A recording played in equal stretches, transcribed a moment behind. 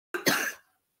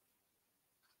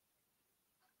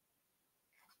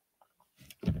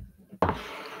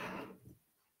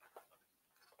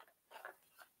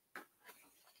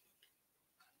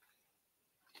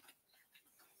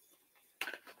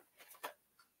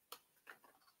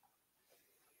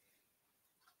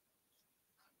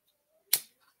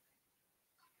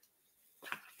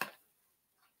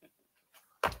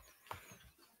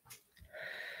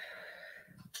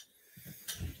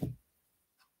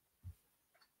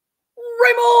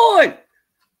on!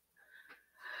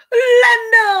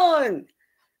 London!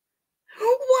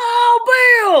 Wild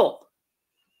Bill!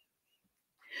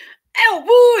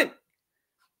 Elwood!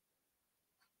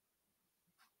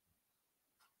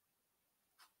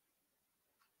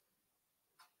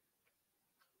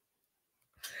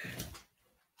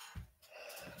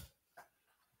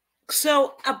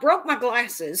 So I broke my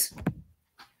glasses.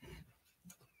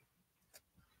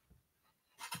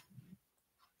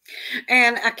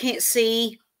 And I can't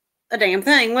see a damn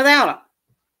thing without them.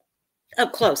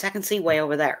 Up close, I can see way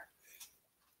over there.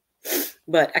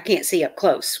 But I can't see up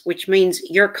close, which means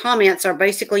your comments are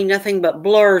basically nothing but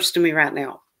blurs to me right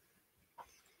now.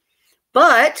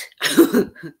 But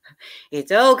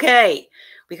it's okay,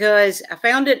 because I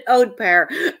found an ode pair.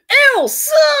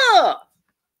 Elsa!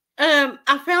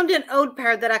 I found an ode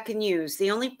pair that I can use.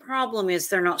 The only problem is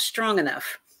they're not strong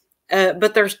enough.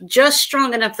 But they're just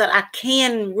strong enough that I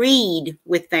can read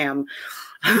with them.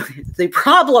 The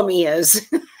problem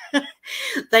is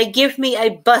they give me a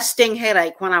busting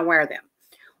headache when I wear them,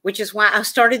 which is why I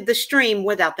started the stream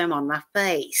without them on my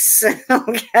face.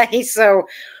 Okay, so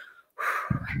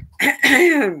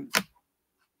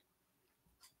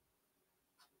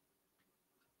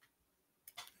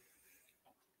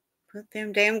put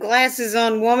them damn glasses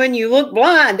on, woman. You look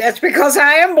blind. That's because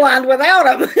I am blind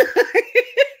without them.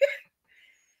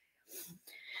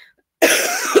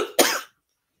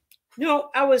 No,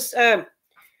 I was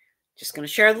just going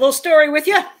to share a little story with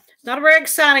you. It's not a very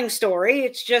exciting story.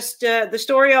 It's just the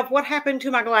story of what happened to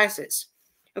my glasses.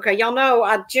 Okay, y'all know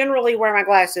I generally wear my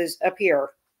glasses up here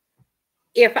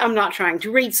if I'm not trying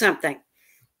to read something.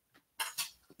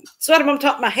 So I had them on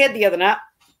top of my head the other night.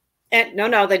 And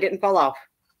no, they didn't fall off.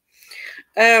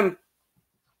 Can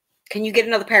you get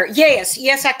another pair?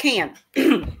 Yes, I can.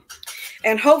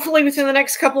 And hopefully within the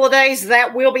next couple of days,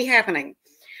 that will be happening.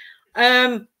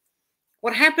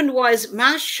 What happened was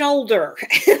my shoulder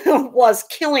was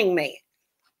killing me.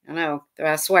 I know,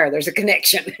 I swear there's a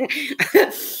connection.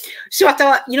 So I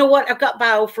thought, you know what? I've got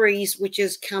BioFreeze, which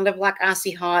is kind of like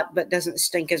icy hot, but doesn't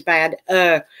stink as bad.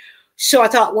 So I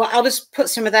thought, well, I'll just put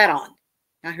some of that on.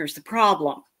 Now here's the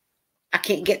problem. I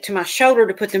can't get to my shoulder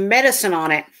to put the medicine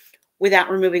on it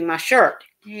without removing my shirt.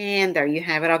 And there you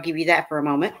have it. I'll give you that for a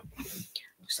moment.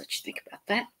 Just let you think about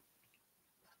that.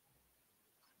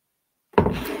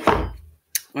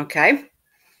 Okay.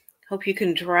 Hope you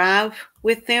can drive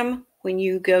with them when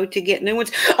you go to get new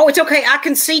ones. Oh, it's okay. I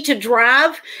can see to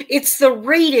drive. It's the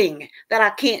reading that I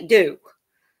can't do.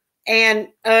 And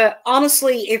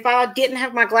honestly, if I didn't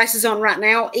have my glasses on right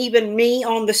now, even me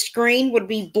on the screen would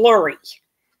be blurry.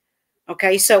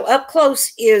 Okay, so up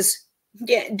close is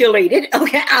deleted.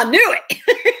 Okay, I knew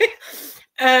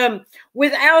it.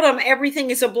 Without them, everything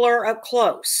is a blur up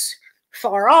close.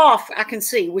 Far off, I can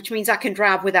see, which means I can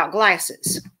drive without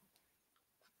glasses.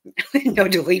 No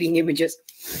deleting images.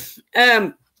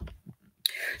 So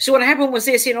what happened was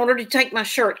this. In order to take my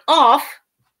shirt off,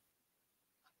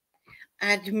 I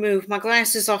had to move my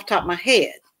glasses off top of my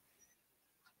head.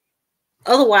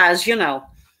 Otherwise, you know,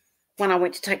 when I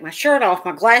went to take my shirt off,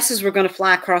 my glasses were going to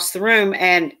fly across the room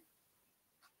and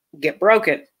get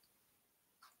broken.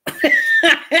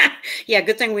 Yeah,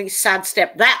 good thing we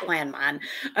sidestepped that landmine.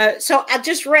 So I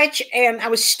just reached, and I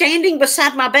was standing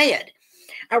beside my bed.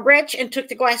 I reached and took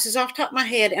the glasses off top of my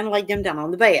head and laid them down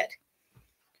on the bed.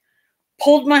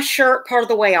 Pulled my shirt part of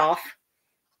the way off.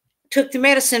 Took the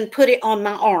medicine, put it on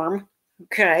my arm.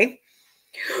 Okay.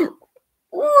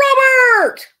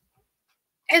 Robert!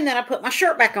 And then I put my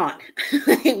shirt back on.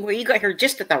 Well, you got here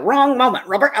just at the wrong moment,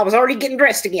 Robert. I was already getting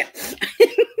dressed again.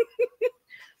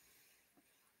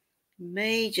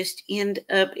 May just end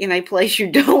up in a place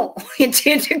you don't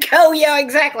intend to go. Yeah,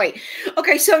 exactly.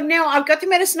 Okay, so now I've got the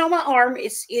medicine on my arm.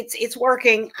 It's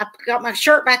working. I've got my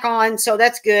shirt back on, so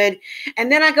that's good.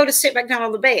 And then I go to sit back down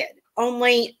on the bed.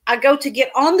 Only I go to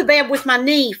get on the bed with my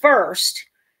knee first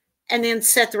and then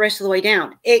set the rest of the way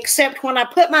down. Except when I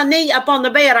put my knee up on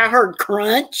the bed, I heard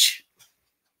crunch.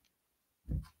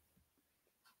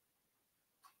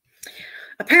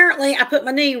 Apparently, I put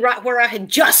my knee right where I had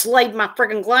just laid my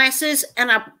friggin' glasses,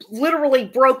 and I literally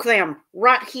broke them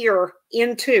right here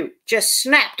in two. Just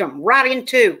snapped them right in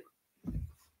two.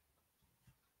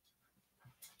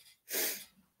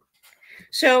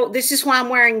 So this is why I'm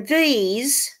wearing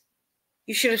these.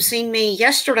 You should have seen me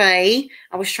yesterday.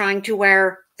 I was trying to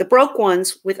wear the broke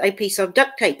ones with a piece of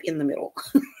duct tape in the middle.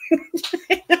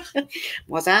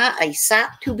 Was I a sight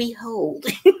to behold?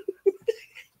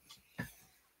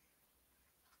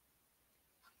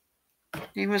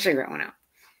 Here's my cigarette one out.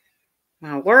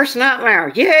 My worst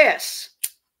nightmare. Yes.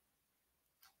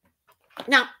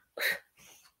 Now,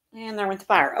 And there went the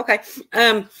fire. Okay.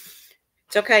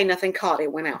 It's okay. Nothing caught.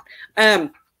 It went out.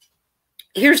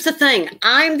 Here's the thing.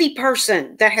 I'm the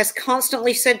person that has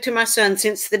constantly said to my son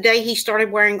since the day he started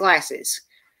wearing glasses,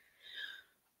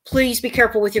 please be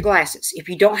careful with your glasses. If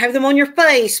you don't have them on your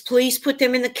face, please put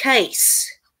them in the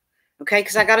case. Okay,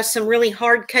 because I got us some really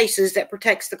hard cases that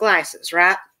protects the glasses,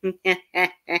 right?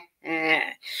 I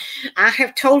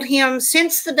have told him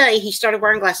since the day he started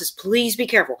wearing glasses, please be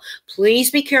careful.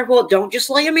 Please be careful. Don't just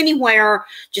lay them anywhere.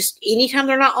 Just anytime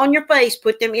they're not on your face,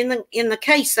 put them in the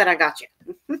case that I got you.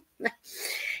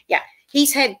 Yeah,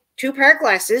 he's had 2 pair of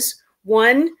glasses.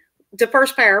 One, the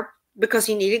first pair, because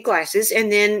he needed glasses,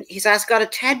 and then his eyes got a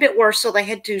tad bit worse, so they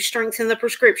had to strengthen the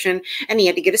prescription, and he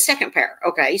had to get a second pair.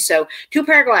 Okay, so 2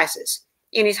 pair of glasses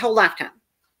in his whole lifetime.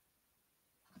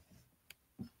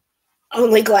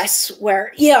 Only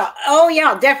glassware. Yeah. Oh,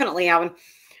 yeah, definitely, Alvin.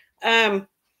 And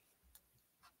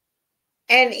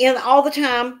in all the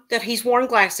time that he's worn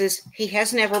glasses, he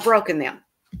has never broken them.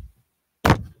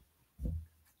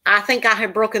 I think I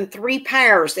have broken 3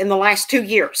 pairs in the last 2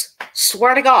 years.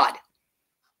 Swear to God.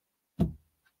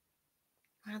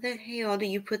 How the hell do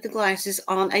you put the glasses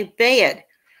on a bed?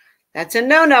 That's a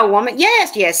no-no, woman.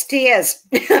 Yes, it is.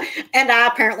 And I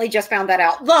apparently just found that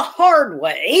out the hard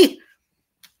way.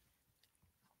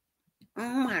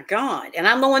 Oh, my God. And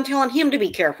I'm the one telling him to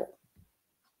be careful.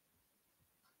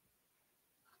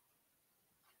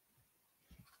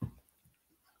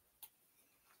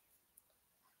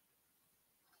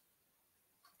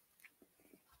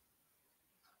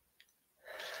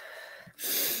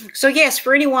 So, yes,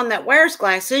 for anyone that wears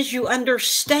glasses, you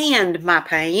understand my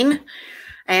pain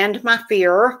and my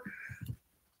fear.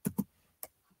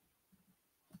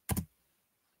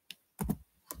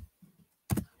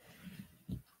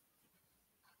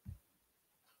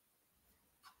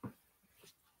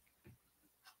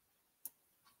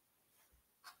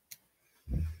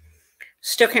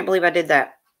 Still can't believe I did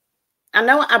that. I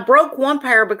know I broke 1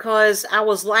 pair because I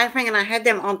was laughing and I had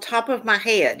them on top of my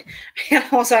head. And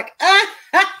I was like,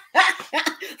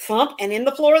 thump, and in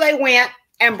the floor they went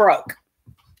and broke.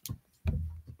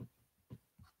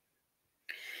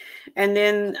 And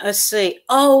then, let's see.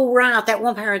 Oh, right. That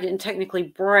 1 pair I didn't technically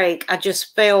break. I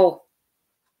just fell.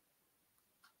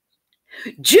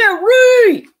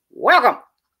 Jerry! Welcome.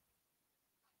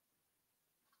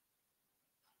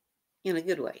 In a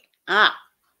good way.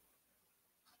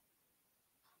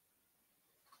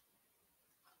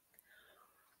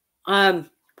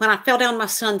 When I fell down my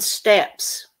son's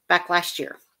steps back last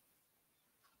year.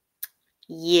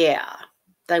 Yeah,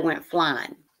 they went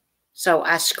flying. So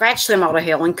I scratched them all to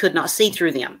hell and could not see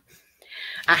through them.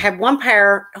 I had 1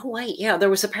 pair. Oh, wait. Yeah, there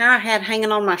was a pair I had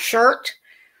hanging on my shirt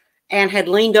and had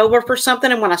leaned over for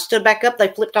something. And when I stood back up, they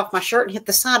flipped off my shirt and hit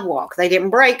the sidewalk. They didn't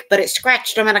break, but it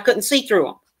scratched them and I couldn't see through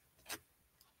them.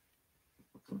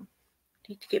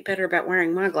 Need to get better about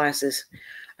wearing my glasses.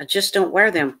 I just don't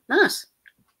wear them. Nice.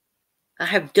 I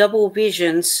have double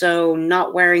vision, so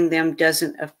not wearing them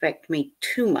doesn't affect me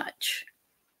too much.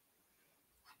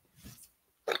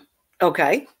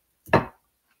 Okay.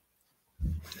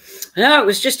 No, it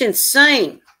was just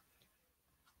insane.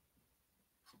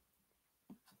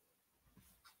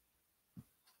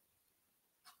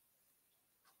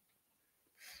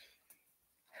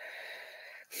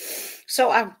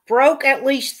 So I broke at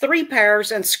least 3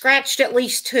 pairs and scratched at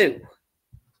least 2.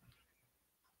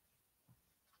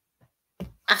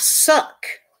 I suck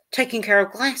taking care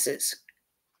of glasses.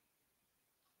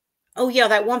 Oh, yeah,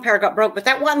 that 1 pair got broke, but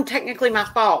that wasn't technically my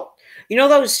fault. You know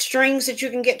those strings that you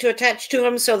can get to attach to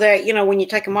them so that, you know, when you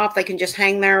take them off, they can just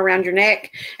hang there around your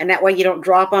neck, and that way you don't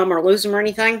drop them or lose them or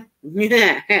anything?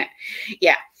 Yeah.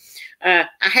 I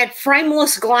had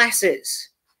frameless glasses.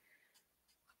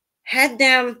 Had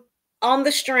them on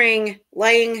the string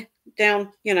laying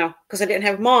down, you know, because I didn't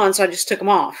have them on, so I just took them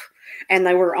off, and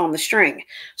they were on the string.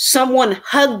 Someone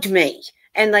hugged me,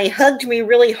 and they hugged me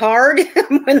really hard.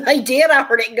 When they did, I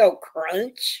heard it go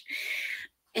crunch.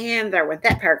 And there went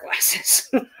that pair of glasses.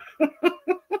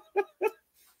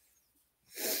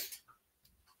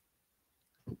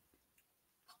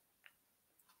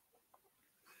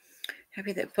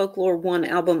 Happy that Folklore won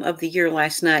Album of the Year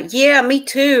last night. Yeah, me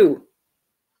too.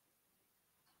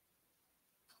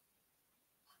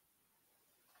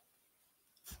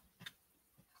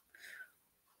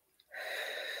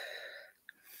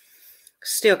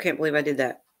 Still can't believe I did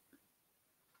that.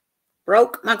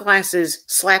 Broke my glasses,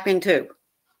 slapping too.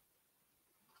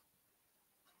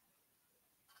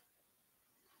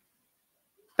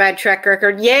 Bad track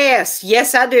record. Yes,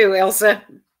 I do, Elsa.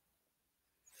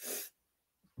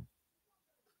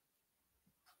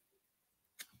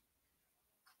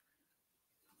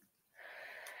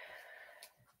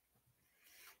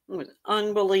 It was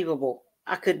unbelievable.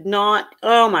 I could not.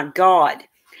 Oh my God.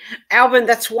 Alvin,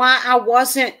 that's why I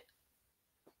wasn't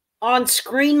on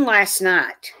screen last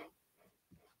night.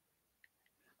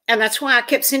 And that's why I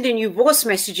kept sending you voice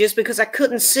messages, because I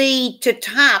couldn't see to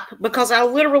type, because I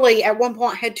literally at one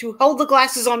point had to hold the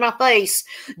glasses on my face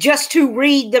just to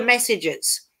read the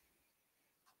messages.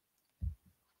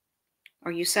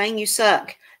 Are you saying you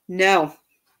suck? No.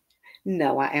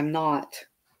 No, I am not.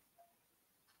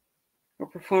 Her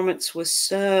performance was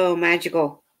so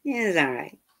magical. Yeah, it's all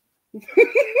right.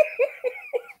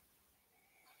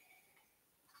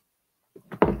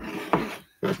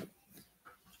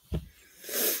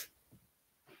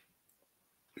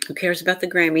 Who cares about the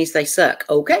Grammys? They suck.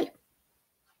 Okay.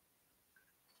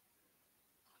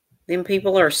 Them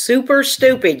people are super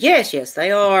stupid. Yes, yes,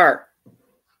 they are.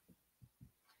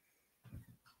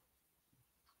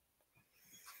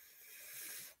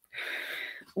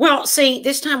 Well, see,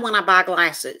 this time when I buy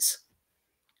glasses,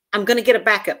 I'm going to get a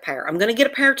backup pair. I'm going to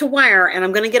get a pair to wear, and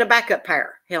I'm going to get a backup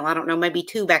pair. Hell, I don't know, maybe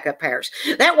 2 backup pairs.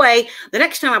 That way, the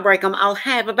next time I break them, I'll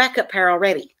have a backup pair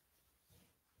already.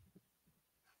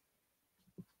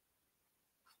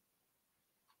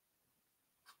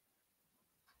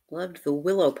 Loved the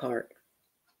willow part.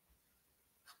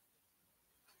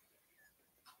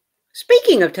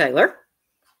 Speaking of Taylor,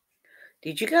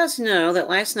 did you guys know that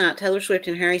last night Taylor Swift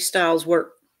and Harry Styles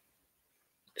were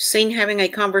seen having a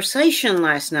conversation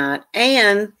last night,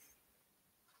 and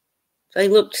they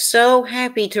looked so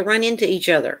happy to run into each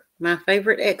other? My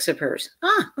favorite ex of hers.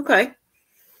 Ah, okay.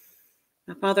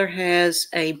 My father has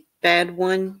a bad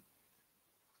one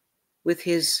with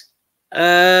his...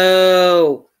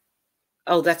 Oh,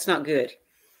 that's not good.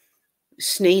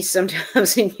 Sneeze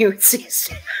sometimes and you would see...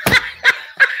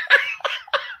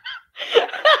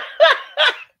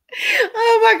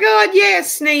 Oh my God,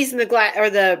 yes. Sneeze and the glass, or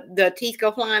the teeth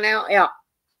go flying out. Yeah.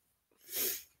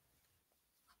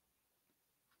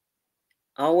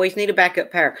 Always need a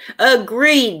backup pair.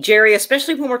 Agreed, Jerry,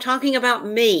 especially when we're talking about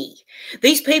me.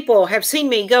 These people have seen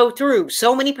me go through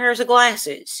so many pairs of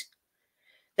glasses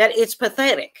that it's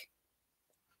pathetic.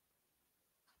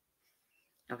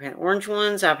 I've had orange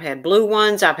ones. I've had blue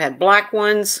ones. I've had black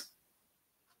ones.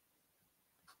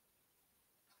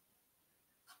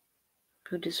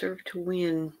 Who deserve to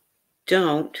win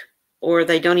don't, or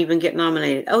they don't even get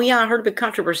nominated. Oh, yeah, I heard a big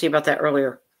controversy about that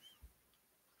earlier.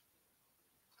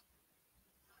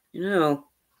 You know,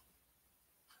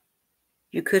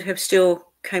 you could have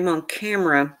still came on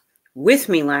camera with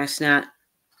me last night.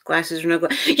 Glasses or no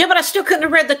glasses. Yeah, but I still couldn't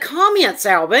have read the comments,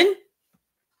 Alvin.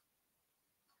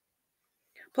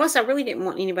 Plus, I really didn't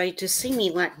want anybody to see me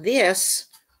like this,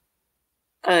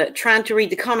 trying to read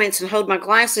the comments and hold my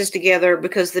glasses together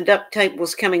because the duct tape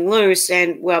was coming loose.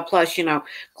 And, well, plus, you know,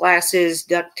 glasses,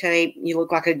 duct tape, you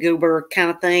look like a goober kind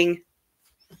of thing.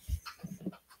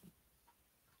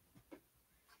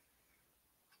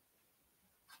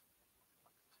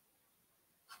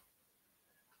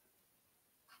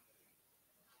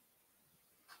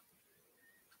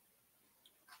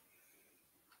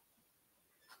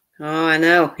 Oh, I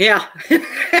know. Yeah.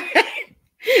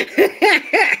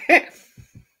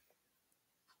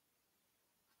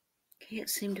 Can't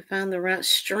seem to find the right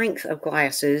strength of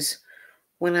glasses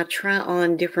when I try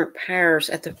on different pairs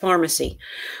at the pharmacy.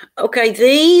 Okay,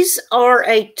 these are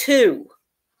a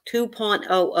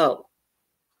 2.00.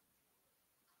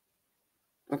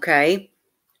 Okay.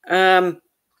 I'm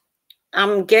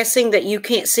guessing that you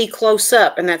can't see close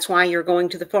up, and that's why you're going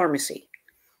to the pharmacy.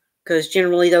 Because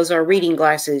generally those are reading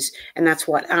glasses, and that's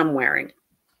what I'm wearing.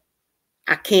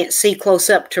 I can't see close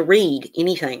up to read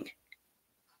anything.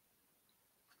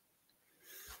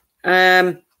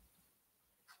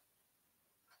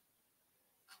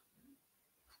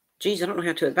 Geez, I don't know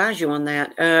how to advise you on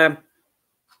that.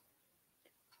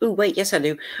 Oh, wait, yes, I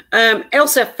do.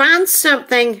 Elsa, find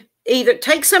something, either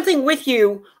take something with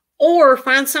you or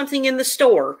find something in the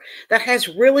store that has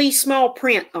really small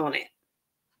print on it.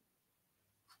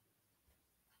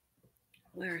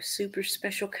 Wear a super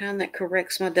special kind that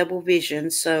corrects my double vision,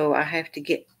 so I have to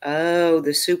get,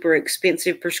 the super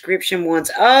expensive prescription ones.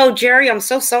 Oh, Jerry, I'm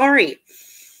so sorry.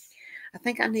 I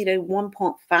think I need a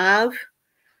 1.5,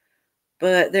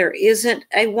 but there isn't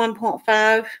a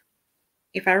 1.5,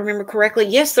 if I remember correctly.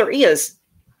 Yes, there is,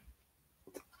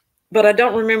 but I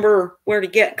don't remember where to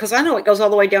get, because I know it goes all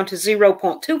the way down to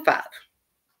 0.25.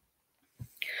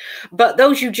 But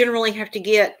those you generally have to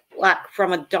get like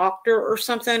from a doctor or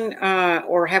something,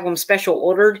 or have them special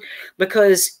ordered,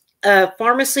 because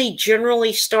pharmacy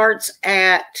generally starts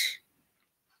at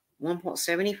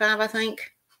 1.75, I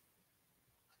think.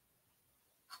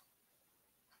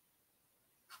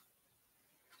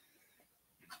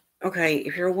 Okay,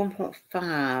 if you're a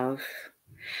 1.5,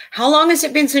 how long has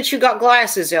it been since you got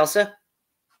glasses, Elsa?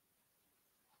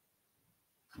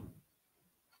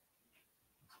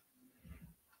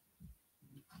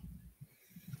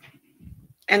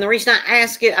 And the reason I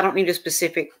ask it, I don't need a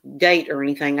specific date or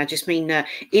anything. I just mean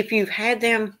if you've had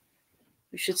them,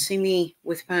 you should see me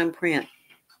with fine print.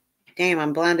 Damn,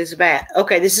 I'm blind as a bat.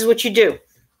 Okay, this is what you do.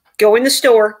 Go in the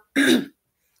store.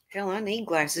 Hell, I need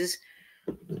glasses.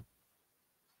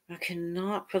 I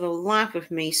cannot for the life of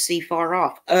me see far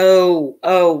off.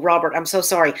 Oh, Robert, I'm so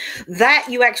sorry. That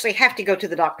you actually have to go to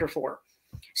the doctor for.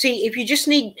 See, if you just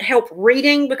need help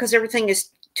reading because everything is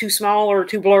too small or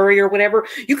too blurry or whatever,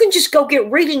 you can just go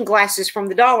get reading glasses from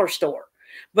the dollar store.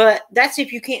 But that's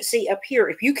if you can't see up here.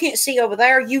 If you can't see over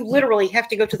there, you literally have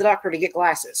to go to the doctor to get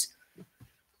glasses.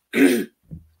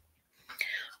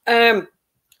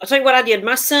 I'll tell you what I did.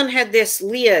 My son had this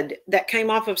lid that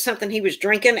came off of something he was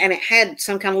drinking, and it had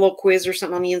some kind of little quiz or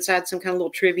something on the inside, some kind of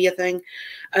little trivia thing.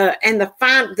 And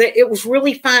it was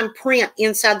really fine print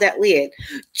inside that lid.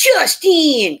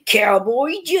 Justin,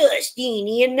 cowboy Justin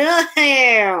in the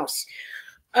house.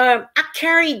 I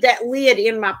carried that lid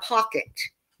in my pocket.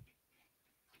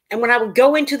 And when I would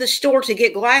go into the store to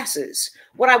get glasses,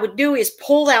 what I would do is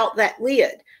pull out that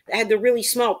lid that had the really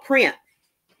small print.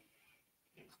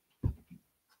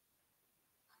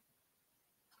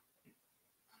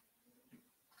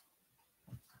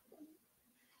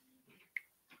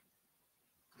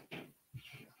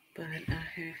 But I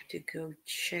have to go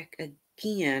check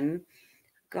again.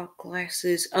 Got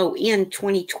glasses. Oh, in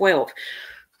 2012.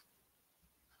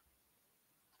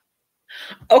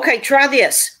 Okay, try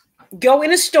this. Go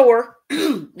in a store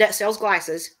that sells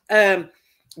glasses.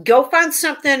 Go find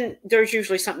something. There's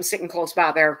usually something sitting close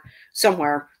by there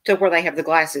somewhere to where they have the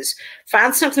glasses.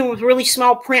 Find something with really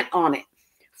small print on it.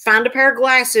 Find a pair of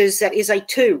glasses that is a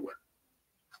 2.0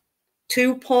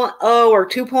 or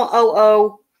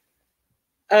 2.00.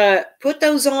 Put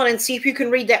those on and see if you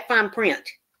can read that fine print.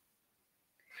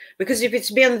 Because if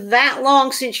it's been that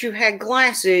long since you had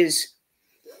glasses,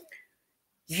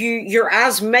 your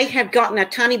eyes may have gotten a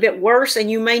tiny bit worse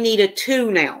and you may need a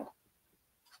 2 now.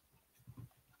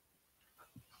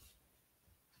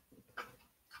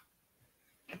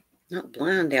 Not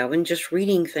blind, Alvin. Just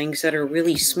reading things that are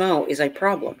really small is a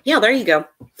problem. Yeah, there you go.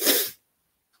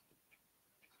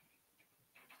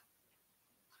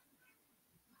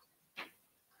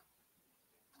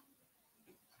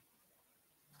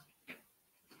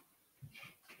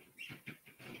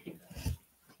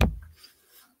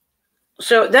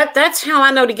 So that's how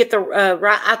I know to get the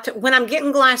right. When I'm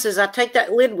getting glasses, I take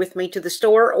that lid with me to the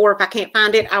store, or if I can't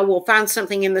find it, I will find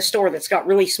something in the store that's got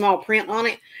really small print on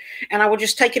it, and I will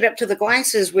just take it up to the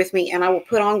glasses with me, and I will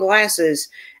put on glasses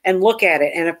and look at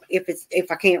it. And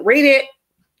if I can't read it,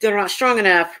 they're not strong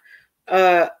enough,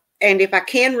 and if I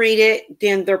can read it,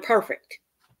 then they're perfect.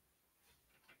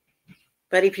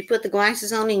 But if you put the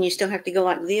glasses on and you still have to go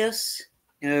like this,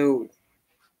 no.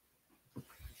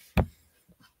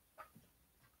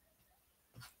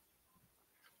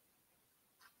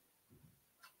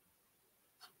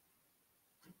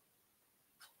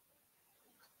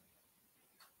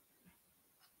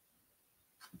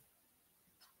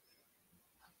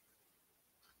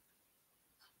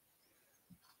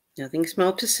 Nothing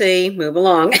small to see. Move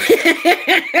along.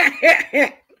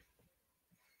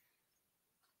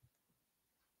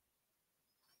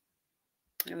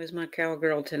 That was my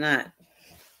cowgirl tonight.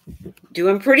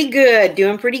 Doing pretty good.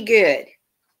 Doing pretty good.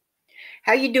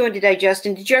 How you doing today,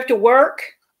 Justin? Did you have to work?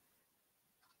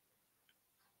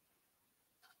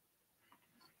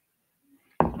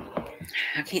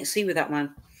 I can't see with that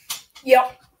one.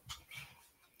 Yep.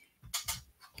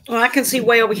 Well, I can see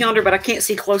way over yonder, but I can't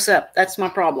see close up. That's my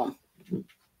problem.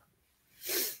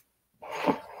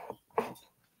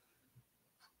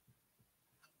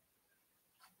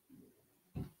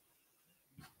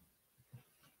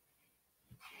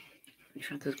 I've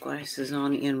had those glasses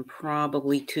on in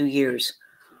probably 2 years.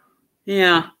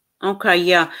 Yeah. Okay,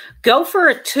 yeah. Go for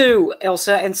a 2,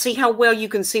 Elsa, and see how well you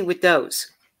can see with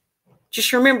those.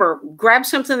 Just remember, grab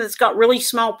something that's got really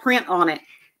small print on it,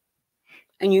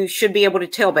 and you should be able to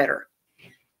tell better.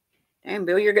 Damn,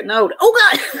 Bill, you're getting old.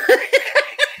 Oh, God!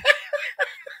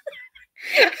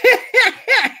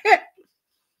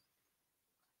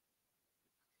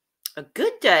 A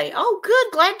good day. Oh,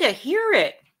 good. Glad to hear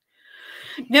it.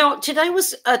 Now, today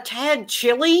was a tad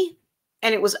chilly,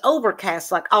 and it was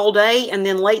overcast like all day, and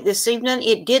then late this evening,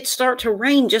 it did start to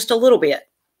rain just a little bit.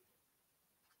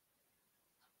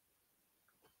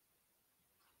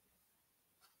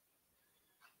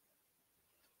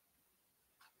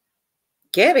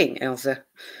 Getting, Elsa.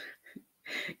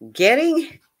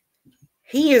 Getting?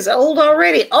 He is old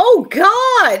already. Oh,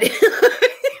 God.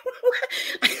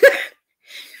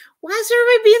 Why is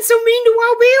everybody being so mean to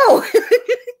Wild Bill?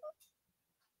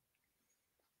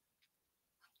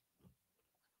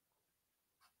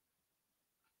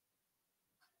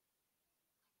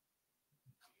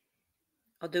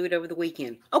 I'll do it over the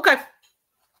weekend. Okay.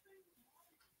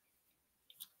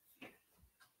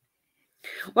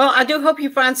 Well, I do hope you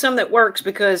find some that works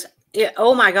because,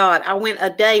 oh my God, I went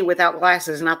a day without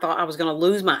glasses and I thought I was going to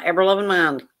lose my ever-loving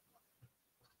mind.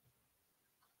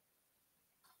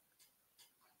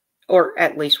 Or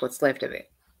at least what's left of it.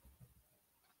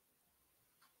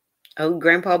 Oh,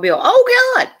 Grandpa Bill.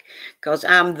 Oh, God. Because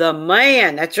I'm the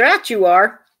man. That's right, you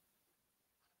are.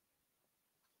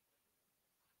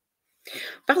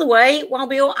 By the way, Wild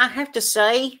Bill, I have to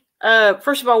say,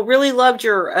 first of all, really loved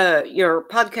your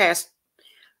podcast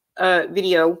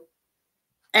video.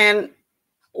 And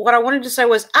what I wanted to say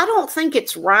was, I don't think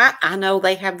it's right. I know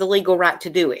they have the legal right to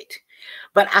do it.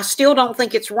 But I still don't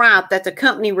think it's right that the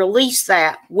company released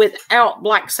that without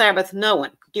Black Sabbath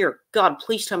knowing. Dear God,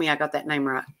 please tell me I got that name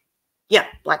right. Yeah,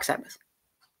 Black Sabbath.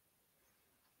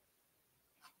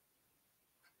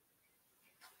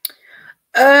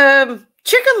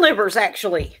 Chicken livers,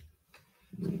 actually.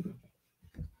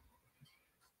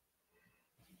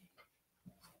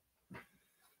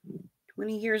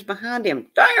 20 years behind him.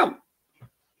 Damn.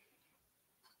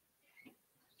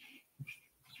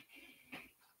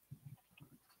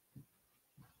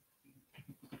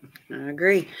 I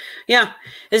agree. Yeah,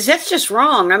 that's just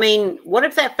wrong. I mean, what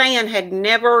if that fan had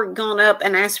never gone up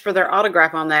and asked for their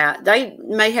autograph on that? They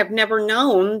may have never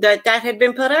known that that had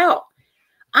been put out.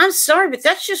 I'm sorry, but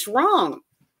that's just wrong.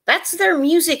 That's their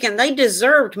music, and they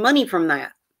deserved money from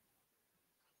that.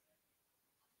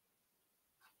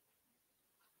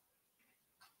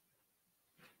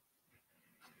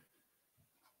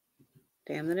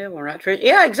 Damn the devil, right?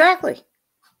 Yeah, exactly.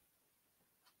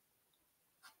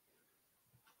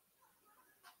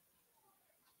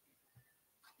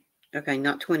 Okay,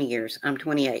 not 20 years. I'm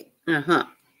 28. Uh-huh.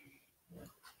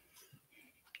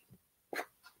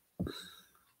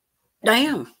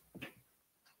 Damn.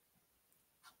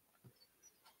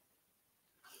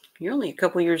 You're only a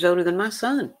couple years older than my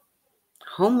son.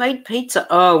 Homemade pizza.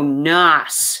 Oh,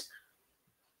 nice.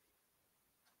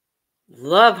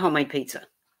 Love homemade pizza.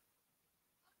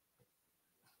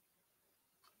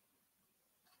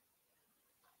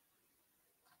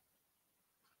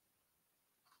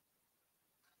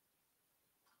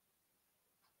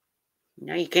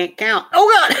 Now you can't count.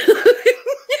 Oh, God.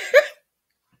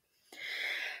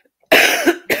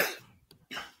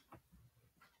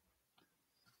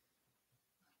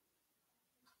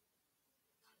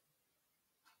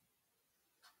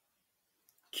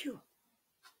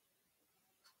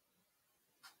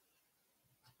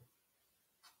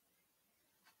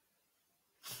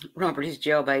 Robert is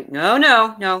jailbait.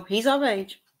 No. He's of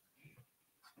age.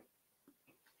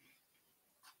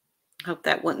 Hope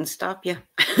that wouldn't stop you.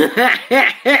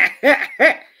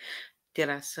 Did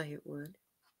I say it would?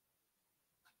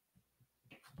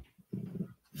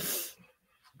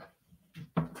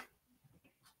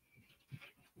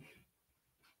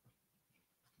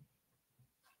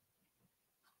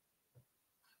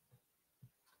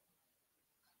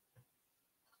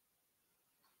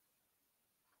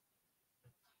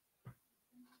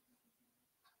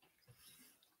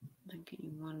 I think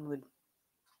anyone would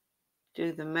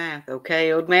do the math.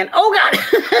 Okay, old man. Oh, God.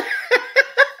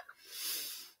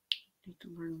 Need to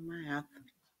learn math.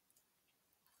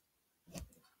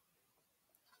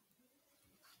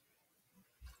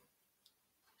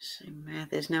 Say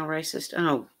math is now racist.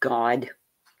 Oh, God.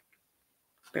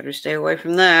 Better stay away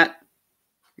from that.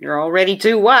 You're already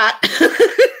too white.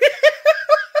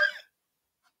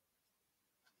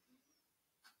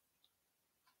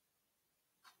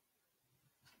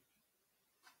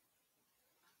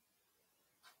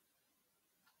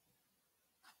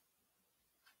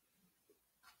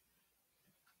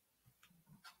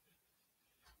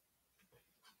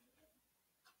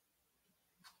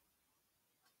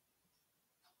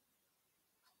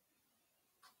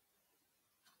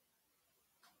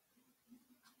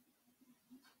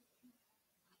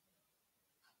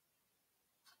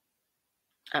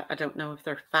 I don't know if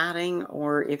they're fighting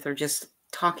or if they're just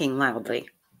talking loudly.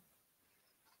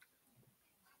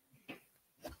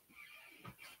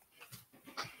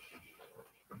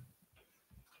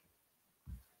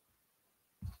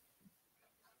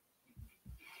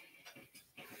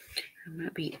 I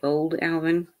might be old,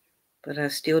 Alvin, but I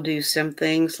still do some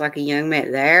things like a young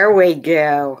man. There we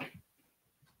go.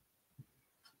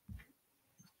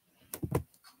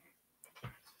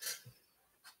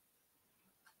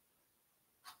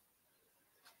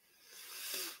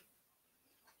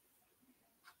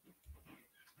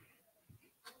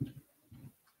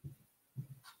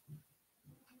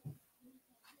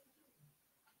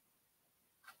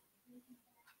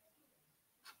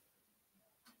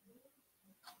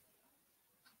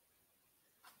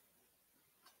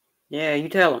 Yeah, you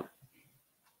tell them.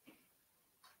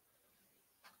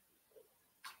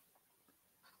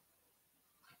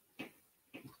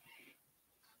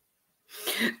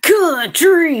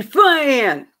 Country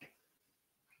fan.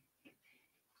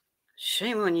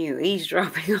 Shame on you,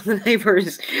 eavesdropping on the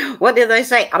neighbors. What did they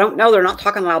say? I don't know. They're not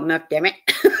talking loud enough, damn it.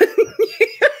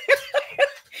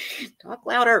 Talk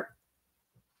louder.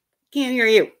 Can't hear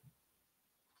you.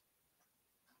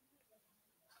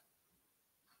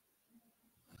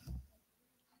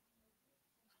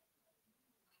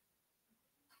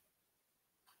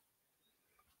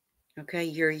 Okay,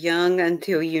 you're young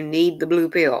until you need the blue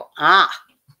pill. Ah.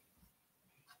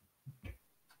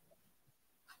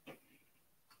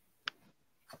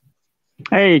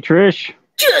 Hey, Trish.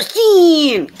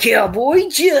 Justin! Cowboy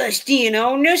Justin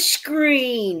on the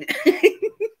screen.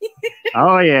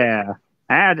 Oh, yeah.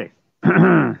 Howdy.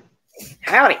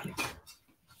 Howdy.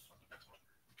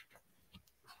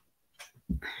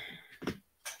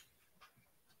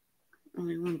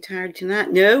 Only one tired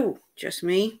tonight? No, just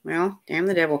me. Well, damn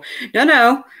the devil.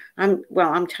 No.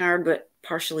 I'm tired, but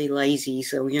partially lazy,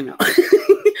 so you know.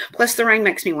 Plus the rain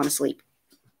makes me want to sleep.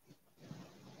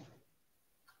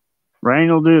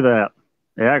 Rain will do that.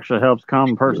 It actually helps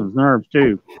calm a person's nerves,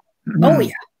 too. Oh,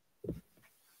 yeah.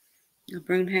 A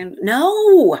broom handle.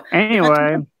 No!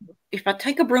 Anyway. If I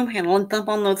take a broom handle and thump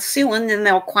on the ceiling, then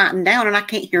they'll quieten down and I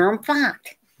can't hear them fight.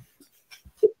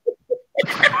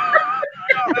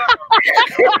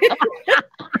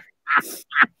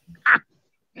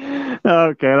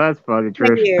 Okay, that's funny,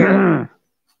 Trish.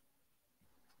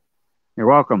 You're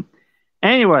welcome.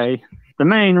 Anyway, the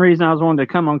main reason I was wanting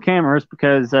to come on camera is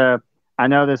because I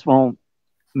know this won't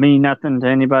mean nothing to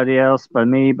anybody else but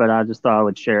me, but I just thought I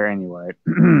would share anyway.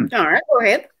 All right, go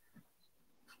ahead.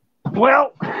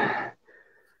 Well,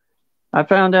 I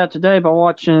found out today by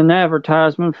watching an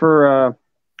advertisement for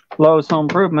Lowe's Home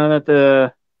Improvement that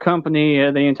the company,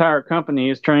 the entire company,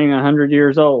 is turning 100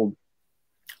 years old.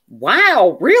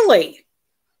 Wow, really?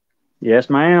 Yes,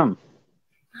 ma'am.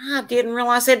 I didn't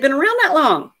realize they'd been around that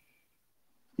long.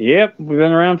 Yep, we've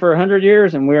been around for 100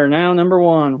 years, and we are now number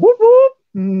one. Whoop, whoop.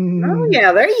 Oh,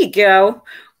 yeah, there you go.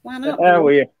 Why not? Yeah,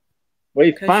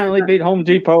 we finally beat Home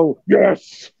Depot.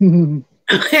 Yes.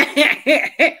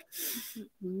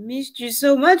 Missed you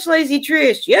so much, Lazy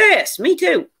Trish. Yes, me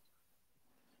too.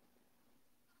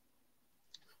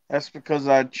 That's because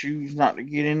I choose not to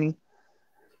get any.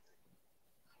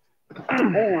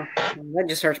 Oh, that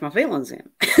just hurts my feelings then.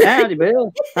 Howdy,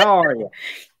 Bill. How are you?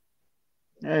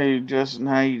 Hey, Justin,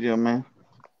 how you doing, man?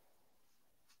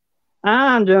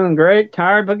 I'm doing great.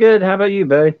 Tired but good. How about you,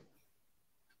 buddy?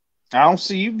 I don't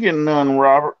see you getting none,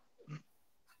 Robert.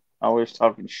 Always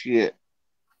talking shit.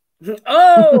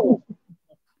 Oh!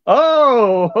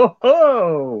 Oh! Ho,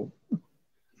 ho.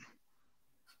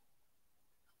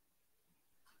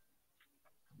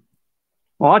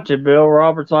 Watch it, Bill.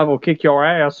 Robert's liable to kick your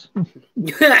ass.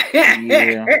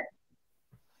 Yeah.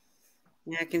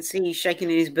 I can see you shaking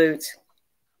in his boots.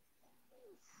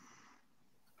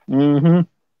 Mm-hmm.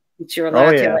 But you're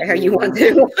allowed to tell it how you want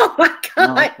to. Oh, my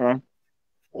God.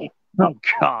 Okay. Oh,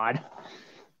 God.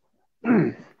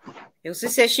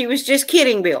 Ilse says she was just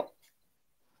kidding, Bill.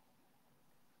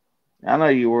 I know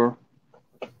you were.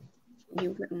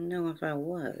 You wouldn't know if I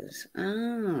was.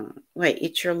 Oh, wait,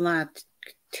 it's your lie.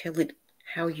 Tell it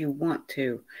how you want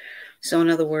to. So, in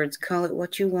other words, call it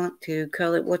what you want to.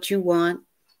 Call it what you want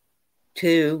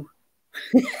to.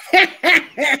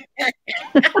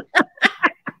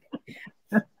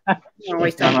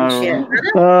 Always talking shit.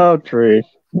 Oh, Trish.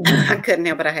 I couldn't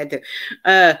help it. I had to.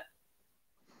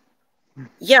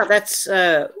 Yeah, that's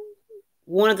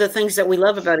one of the things that we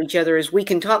love about each other is we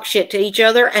can talk shit to each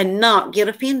other and not get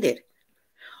offended.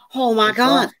 Oh, my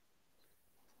God. Right.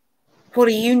 What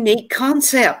a unique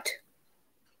concept.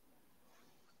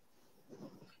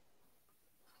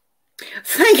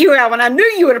 Thank you, Alvin. I knew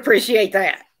you would appreciate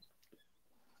that.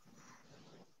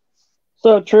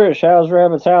 So, Trish, how's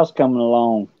Rabbit's house coming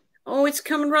along? Oh, it's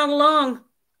coming right along.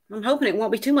 I'm hoping it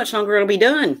won't be too much longer. It'll be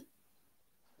done.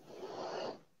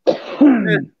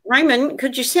 Raymond,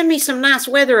 could you send me some nice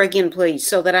weather again, please,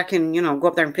 so that I can, go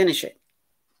up there and finish it?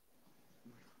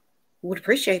 Would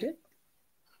appreciate it.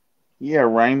 Yeah,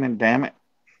 Raymond, damn it.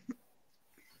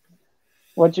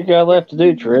 What you got left to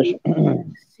do, Trish?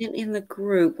 Sent in the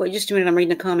group. Wait just a minute. I'm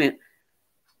reading a comment.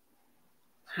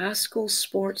 High school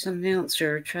sports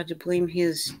announcer tried to blame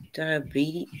his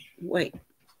diabetes. Wait.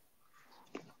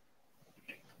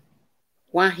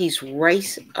 Why he's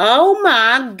racing. Oh,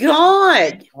 my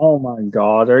God. Oh, my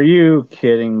God. Are you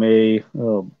kidding me?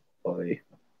 Oh, boy.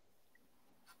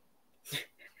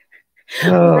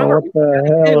 Oh, Robert, what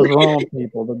the hell is wrong with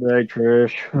people today,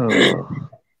 Trish?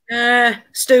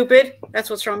 stupid. That's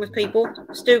what's wrong with people.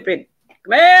 Stupid.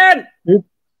 Come in.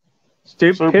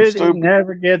 Super Stupidity stupid.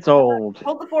 never gets old.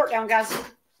 Hold the fork down, guys.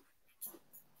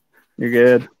 You're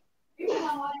good. Pretty much.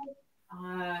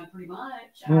 I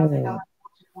think Hmm. I'll have to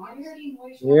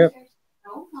Yep.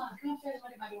 Oh, come upstairs and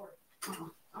look at my door.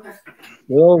 Okay.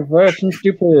 Good old fashioned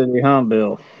stupidity, huh,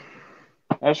 Bill?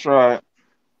 That's right.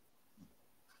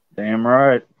 Damn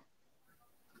right.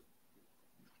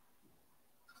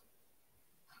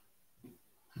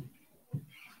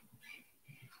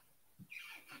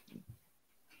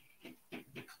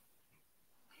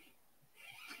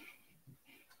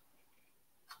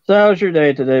 So, how's your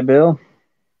day today, Bill?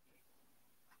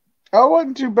 Oh,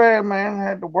 wasn't too bad, man.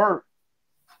 Had to work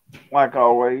like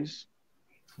always.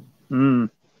 Hmm.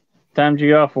 Time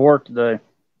you off for work today?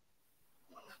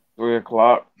 3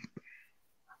 o'clock.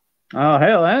 Oh,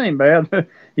 hell, that ain't bad.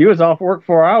 You was off work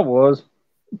before I was.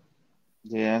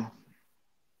 Yeah.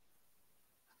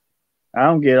 I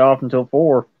don't get off until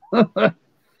 4.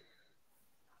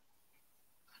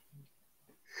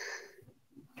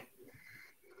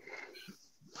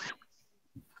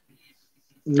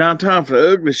 Now time for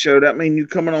the ugly show. That mean you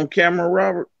coming on camera,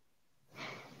 Robert?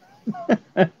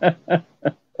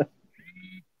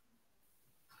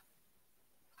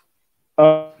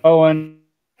 And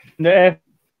the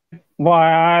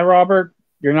FYI, Robert,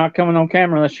 you're not coming on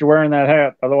camera unless you're wearing that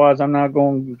hat. Otherwise, I'm not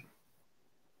going.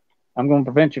 I'm going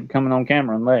to prevent you from coming on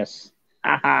camera unless.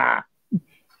 I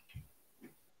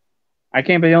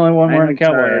can't be the only one Ain't wearing no a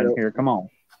cowboy hat tired in of. here. Come on.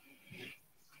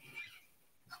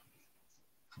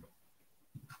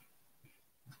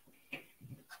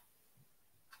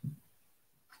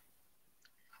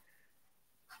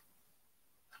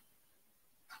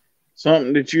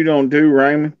 Something that you don't do,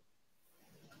 Raymond.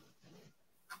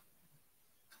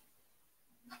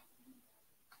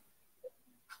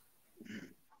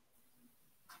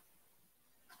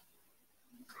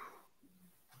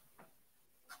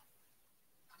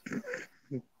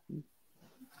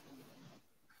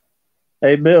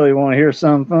 Hey, Bill, you want to hear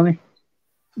something funny?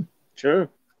 Sure.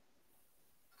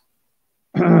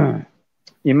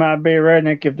 You might be a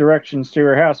redneck if directions to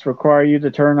your house require you to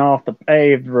turn off the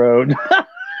paved road.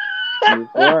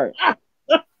 That's right.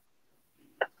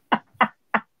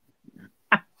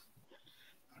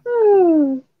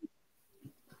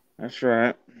 That's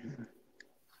right.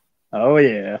 Oh,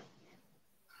 yeah.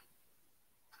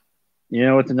 You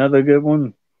know what's another good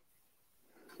one?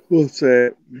 What's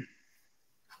that?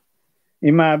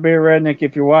 You might be a redneck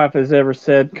if your wife has ever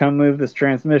said, "Come move this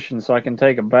transmission so I can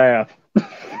take a bath."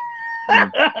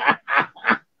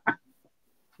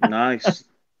 Nice.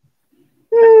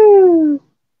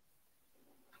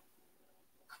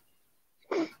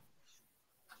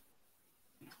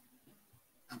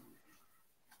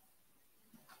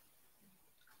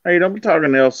 Hey, don't be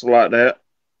talking else like that.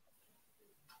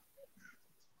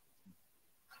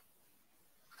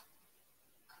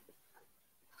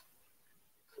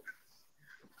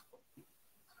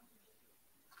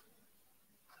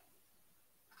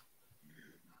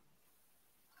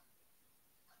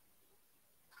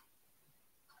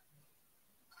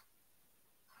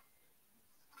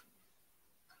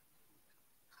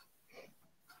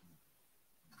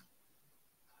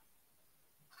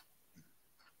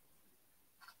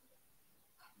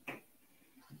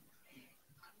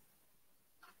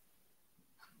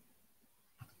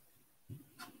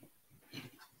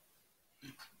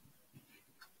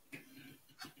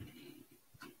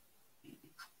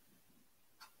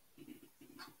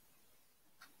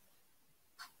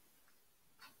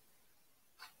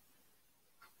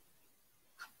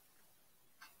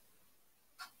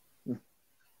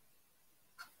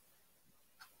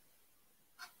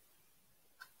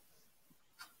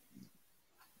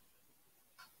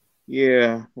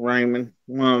 Yeah, Raymond.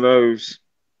 One of those.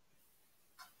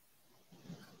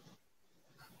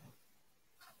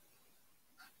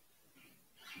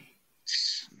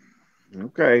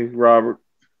 Okay, Robert.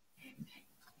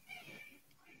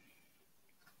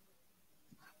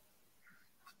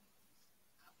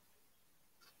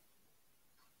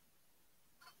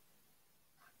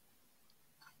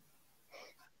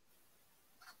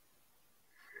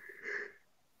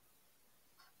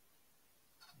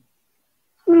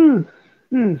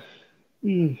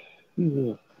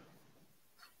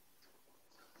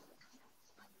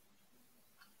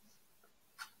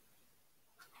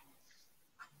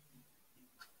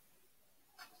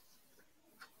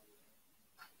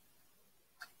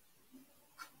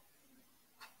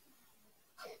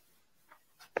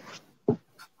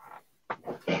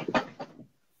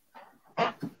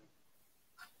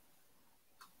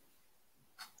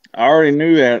 I already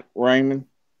knew that, Raymond.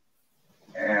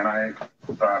 And I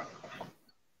thought,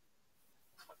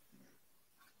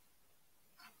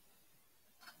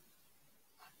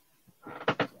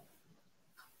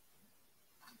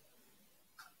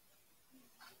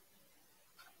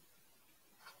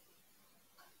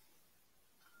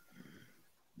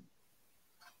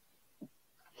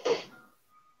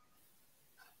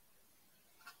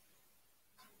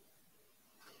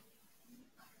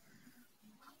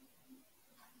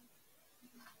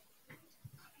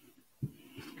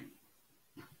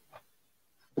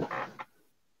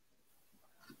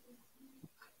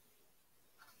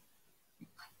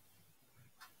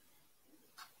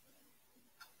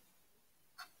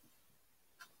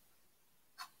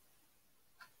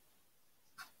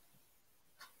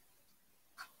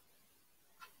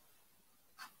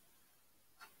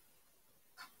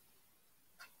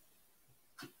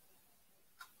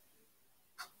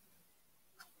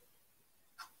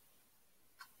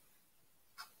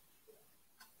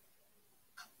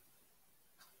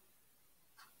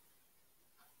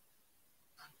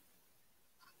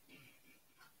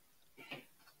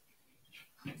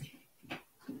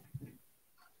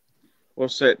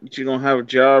 What's that? You don't have a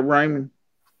job, Raymond?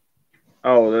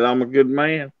 Oh, that I'm a good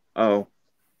man? Oh.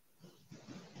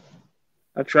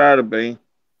 I try to be.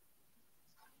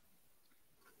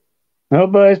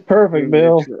 Nobody's perfect,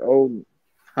 Bill. Old.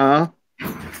 Huh?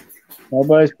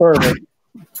 Nobody's perfect.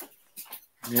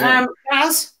 Yeah.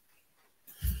 Guys,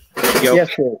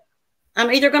 Yes, sir.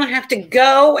 I'm either going to have to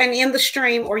go and end the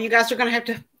stream, or you guys are going to have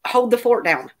to hold the fort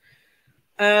down.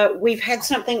 We've had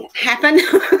something happen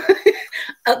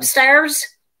upstairs.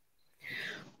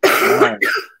 Right.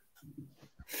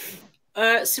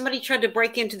 Somebody tried to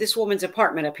break into this woman's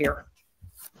apartment up here.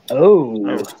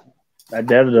 Oh, that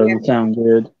doesn't sound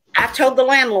good. I told the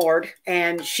landlord,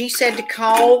 and she said to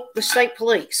call the state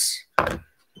police.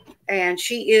 And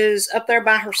she is up there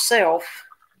by herself.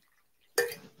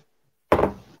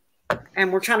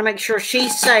 And we're trying to make sure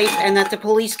she's safe and that the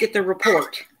police get the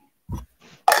report.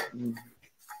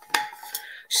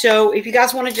 So if you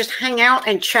guys want to just hang out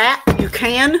and chat, you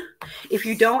can. If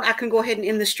you don't, I can go ahead and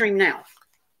end the stream now.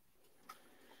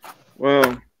 Well,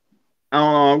 I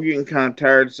don't know. I'm getting kind of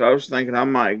tired, so I was thinking I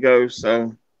might go.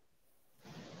 So.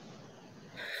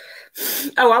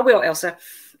 Oh, I will, Elsa.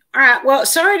 All right. Well,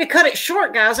 sorry to cut it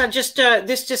short, guys. I just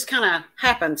this just kind of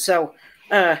happened. So.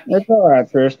 It's all right,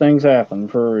 Trish. Things happen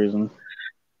for a reason.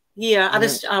 Yeah,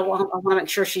 I want to make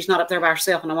sure she's not up there by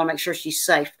herself, and I want to make sure she's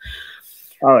safe.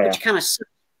 Oh yeah. Which kind of,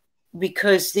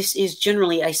 because this is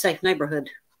generally a safe neighborhood.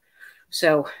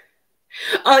 So,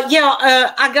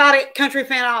 I got it, country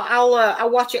fan. I'll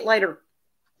watch it later.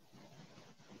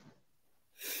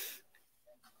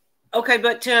 Okay,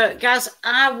 but guys,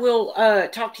 I will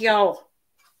talk to y'all.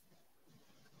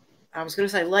 I was going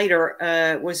to say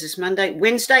later. Was this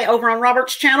Wednesday over on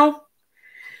Robert's channel?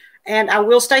 And I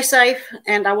will stay safe,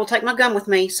 and I will take my gun with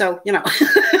me. So, you know,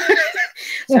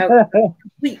 so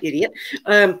sweet idiot.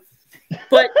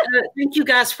 But thank you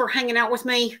guys for hanging out with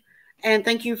me, and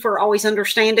thank you for always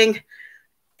understanding.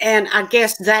 And I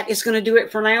guess that is going to do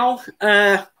it for now.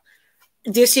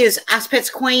 This is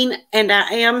Icepets Queen, and I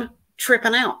am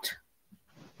tripping out.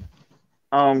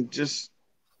 Just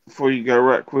before you go,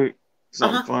 right quick,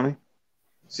 something funny.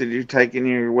 Said you're taking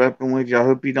your weapon with you. I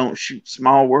hope you don't shoot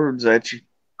small words at you.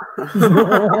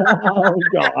 Oh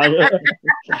God.